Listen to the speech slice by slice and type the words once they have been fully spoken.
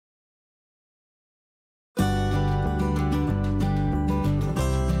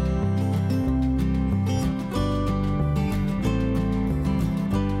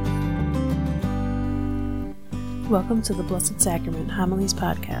Welcome to the Blessed Sacrament Homilies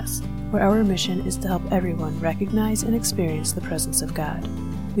Podcast, where our mission is to help everyone recognize and experience the presence of God.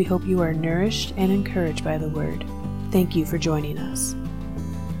 We hope you are nourished and encouraged by the Word. Thank you for joining us.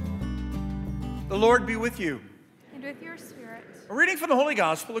 The Lord be with you. And with your spirit. A reading from the Holy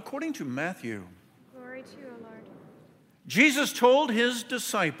Gospel according to Matthew. Glory to you, O Lord. Jesus told his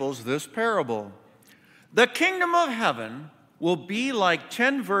disciples this parable. The kingdom of heaven will be like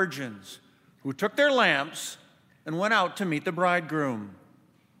 10 virgins who took their lamps and went out to meet the bridegroom.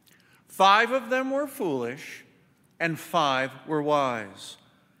 5 of them were foolish, and 5 were wise.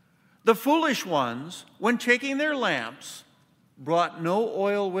 The foolish ones, when taking their lamps, brought no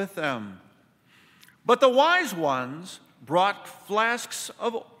oil with them. But the wise ones brought flasks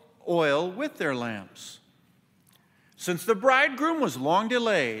of oil with their lamps. Since the bridegroom was long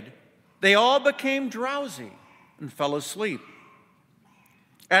delayed, they all became drowsy and fell asleep.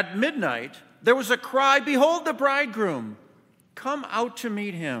 At midnight, there was a cry, "Behold the bridegroom! Come out to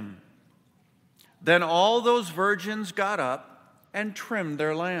meet him." Then all those virgins got up and trimmed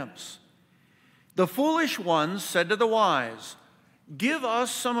their lamps. The foolish ones said to the wise, "Give us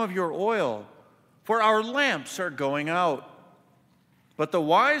some of your oil, for our lamps are going out." But the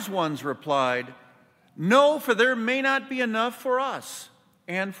wise ones replied, "No, for there may not be enough for us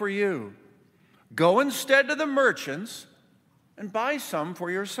and for you. Go instead to the merchants and buy some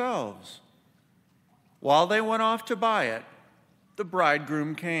for yourselves." While they went off to buy it, the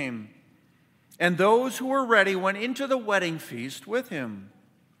bridegroom came, and those who were ready went into the wedding feast with him.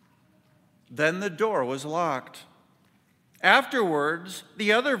 Then the door was locked. Afterwards,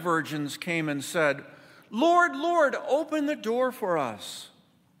 the other virgins came and said, "Lord, Lord, open the door for us."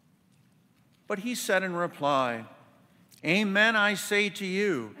 But he said in reply, "Amen, I say to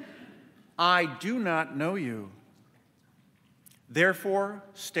you, I do not know you. Therefore,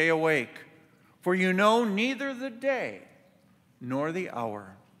 stay awake, for you know neither the day nor the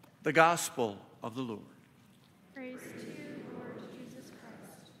hour." The Gospel of the Lord. Praise to you, Lord Jesus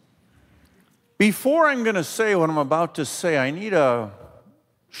Christ. Before I'm going to say what I'm about to say, I need a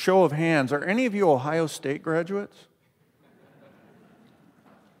show of hands. Are any of you Ohio State graduates?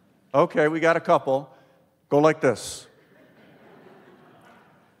 Okay, we got a couple. Go like this.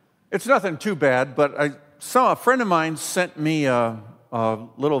 It's nothing too bad, but a friend of mine sent me a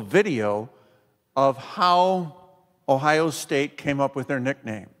little video of how Ohio State came up with their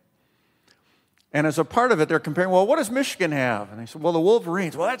nickname. And as a part of it, they're comparing, well, what does Michigan have? And they said, well, the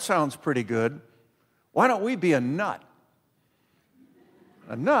Wolverines. Well, that sounds pretty good. Why don't we be a nut?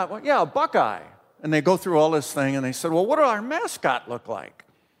 A nut? Well, yeah, a Buckeye. And they go through all this thing, and they said, well, what do our mascot look like?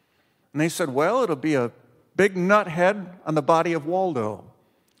 And they said, well, it'll be a big nut head on the body of Waldo.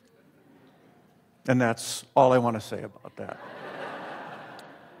 And that's all I want to say about that.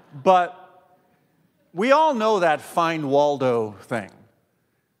 But we all know that Find Waldo thing.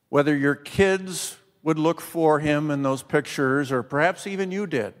 Whether your kids would look for him in those pictures, or perhaps even you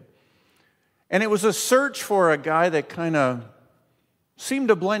did. And it was a search for a guy that kind of seemed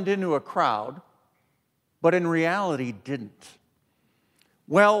to blend into a crowd, but in reality didn't.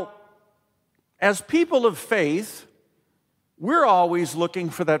 Well, as people of faith, we're always looking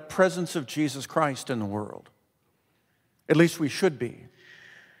for that presence of Jesus Christ in the world. At least we should be.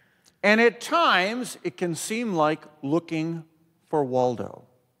 And at times, it can seem like looking for Waldo,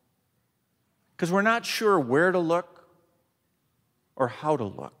 because we're not sure where to look or how to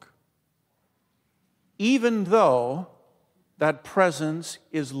look, even though that presence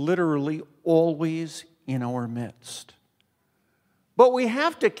is literally always in our midst. But we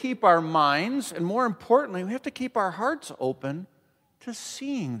have to keep our minds, and more importantly, we have to keep our hearts open to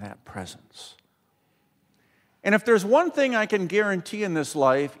seeing that presence. And if there's one thing I can guarantee in this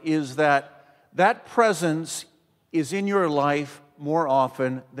life, is that that presence is in your life more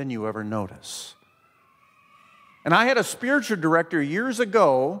often than you ever notice. And I had a spiritual director years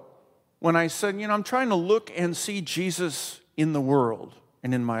ago when I said, I'm trying to look and see Jesus in the world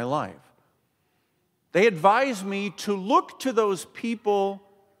and in my life. They advised me to look to those people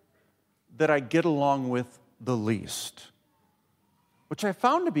that I get along with the least, which I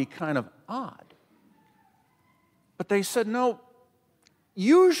found to be kind of odd. But they said, no,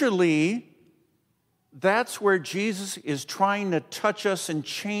 usually that's where Jesus is trying to touch us and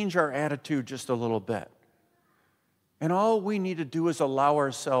change our attitude just a little bit. And all we need to do is allow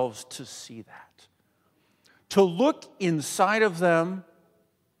ourselves to see that, to look inside of them,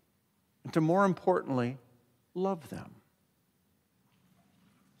 and to, more importantly, love them.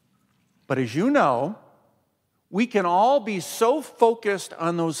 But as you know, we can all be so focused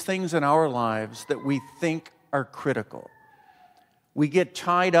on those things in our lives that we think are critical. We get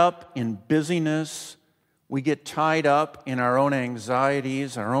tied up in busyness. We get tied up in our own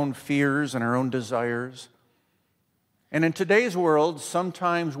anxieties, our own fears, and our own desires. And in today's world,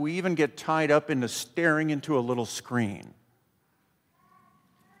 sometimes we even get tied up into staring into a little screen.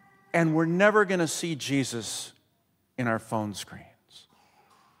 And we're never going to see Jesus in our phone screens.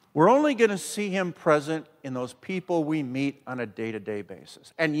 We're only going to see him present in those people we meet on a day-to-day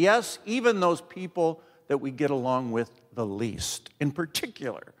basis. And yes, even those people that we get along with the least. In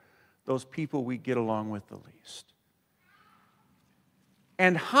particular, those people we get along with the least.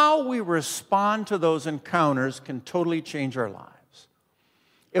 And how we respond to those encounters can totally change our lives.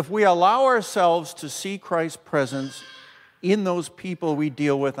 If we allow ourselves to see Christ's presence in those people we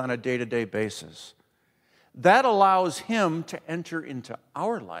deal with on a day-to-day basis, that allows him to enter into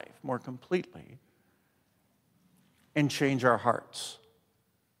our life more completely and change our hearts.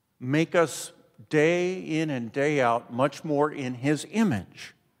 Make us day in and day out much more in his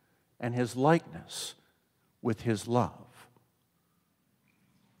image and his likeness with his love.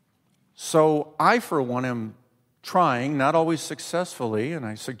 So I, for one, am trying, not always successfully, and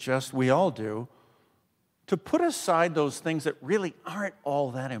I suggest we all do, to put aside those things that really aren't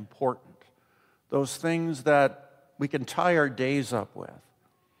all that important. Those things that we can tie our days up with.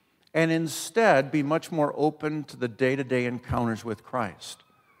 And instead be much more open to the day-to-day encounters with Christ,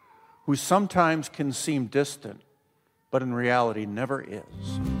 who sometimes can seem distant, but in reality never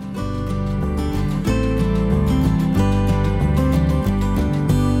is.